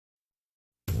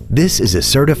This is a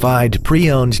certified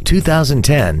pre-owned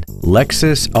 2010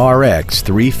 Lexus RX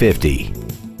 350.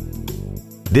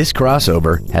 This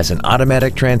crossover has an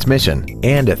automatic transmission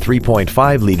and a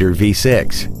 3.5-liter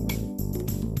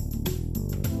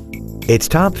V6. Its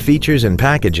top features and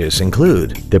packages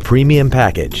include the Premium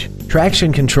Package,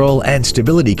 traction control and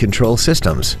stability control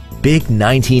systems, big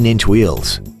 19-inch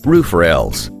wheels, roof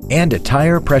rails, and a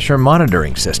tire pressure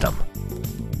monitoring system.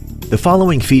 The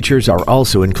following features are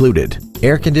also included: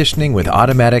 air conditioning with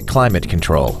automatic climate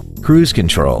control, cruise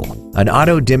control, an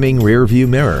auto-dimming rear-view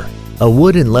mirror, a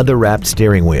wood and leather-wrapped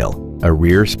steering wheel, a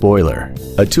rear spoiler,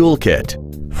 a toolkit,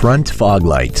 front fog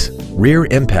lights, rear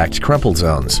impact crumple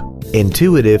zones,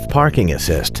 intuitive parking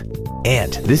assist,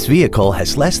 and this vehicle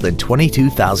has less than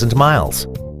 22,000 miles.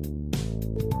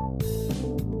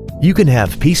 You can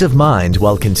have peace of mind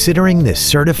while considering this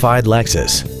certified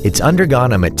Lexus. It's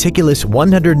undergone a meticulous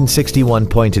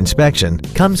 161-point inspection,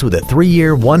 comes with a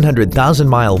 3-year,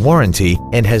 100,000-mile warranty,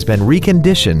 and has been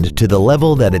reconditioned to the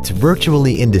level that it's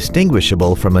virtually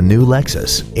indistinguishable from a new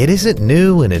Lexus. It isn't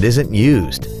new and it isn't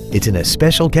used. It's in a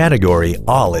special category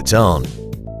all its own.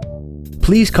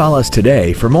 Please call us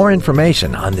today for more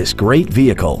information on this great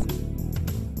vehicle.